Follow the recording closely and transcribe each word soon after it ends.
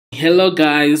Hello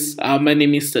guys, my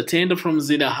name is Satenda from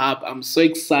Zeta Hub. I'm so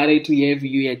excited to have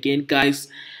you again, guys.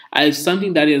 I have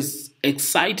something that is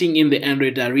exciting in the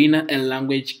Android arena, a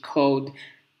language called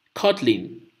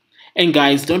Kotlin. And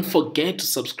guys, don't forget to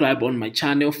subscribe on my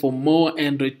channel for more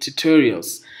Android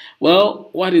tutorials. Well,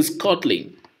 what is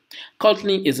Kotlin?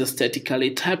 Kotlin is a statically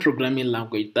typed programming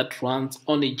language that runs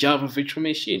on a Java virtual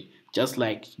machine, just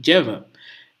like Java.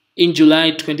 In July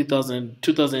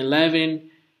 2011,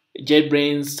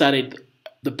 JetBrains started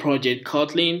the project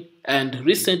Kotlin, and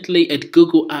recently at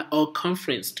Google I/O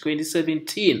Conference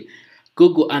 2017,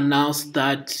 Google announced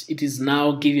that it is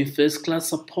now giving first-class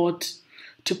support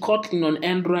to Kotlin on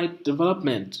Android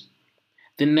development.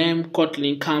 The name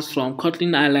Kotlin comes from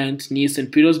Kotlin Island near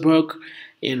St. Petersburg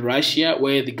in Russia,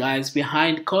 where the guys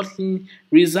behind Kotlin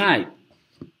reside.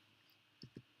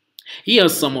 Here are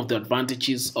some of the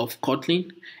advantages of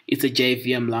Kotlin. It's a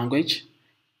JVM language.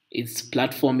 It's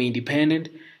platform independent.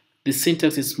 The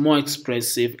syntax is more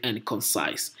expressive and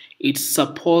concise. It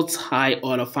supports high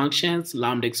order functions,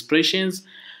 lambda expressions,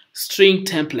 string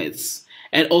templates,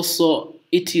 and also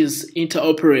it is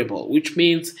interoperable, which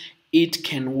means it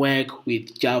can work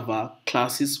with Java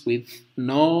classes with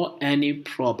any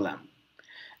problem.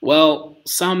 Well,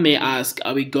 some may ask,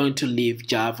 are we going to leave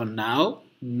Java now?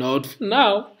 Not for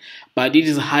now, but it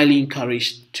is highly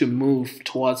encouraged to move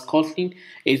towards Kotlin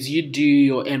as you do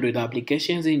your Android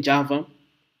applications in Java.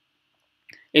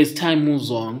 As time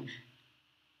moves on,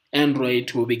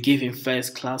 Android will be giving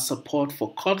first-class support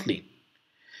for Kotlin.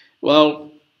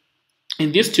 Well,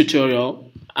 in this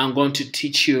tutorial, I'm going to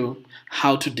teach you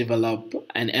how to develop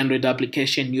an Android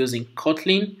application using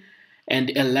Kotlin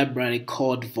and a library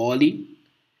called Volley,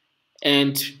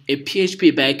 and a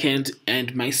PHP backend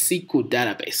and MySql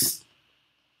database.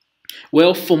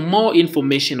 Well, for more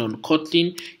information on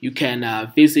Kotlin, you can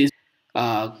visit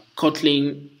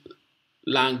kotlinlang.org.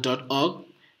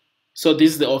 So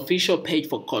this is the official page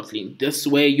for Kotlin. This is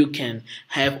where you can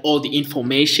have all the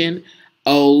information,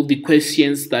 all the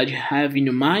questions that you have in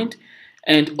your mind,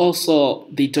 and also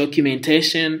the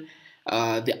documentation,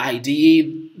 the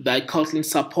IDE that Kotlin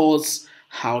supports,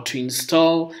 how to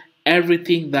install,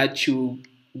 everything that you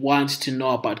want to know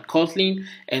about Kotlin.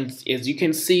 And as you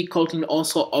can see, Kotlin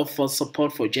also offers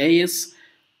support for JS,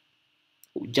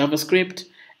 JavaScript,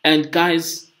 and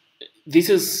guys,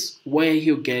 this is where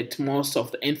you get most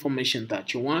of the information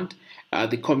that you want.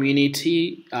 The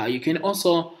community, you can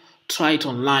also try it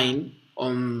online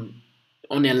on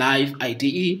a live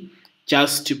IDE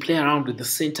just to play around with the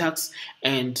syntax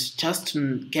and just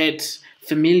to get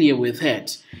familiar with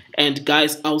it. And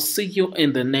guys, I'll see you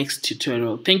in the next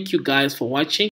tutorial. Thank you guys for watching.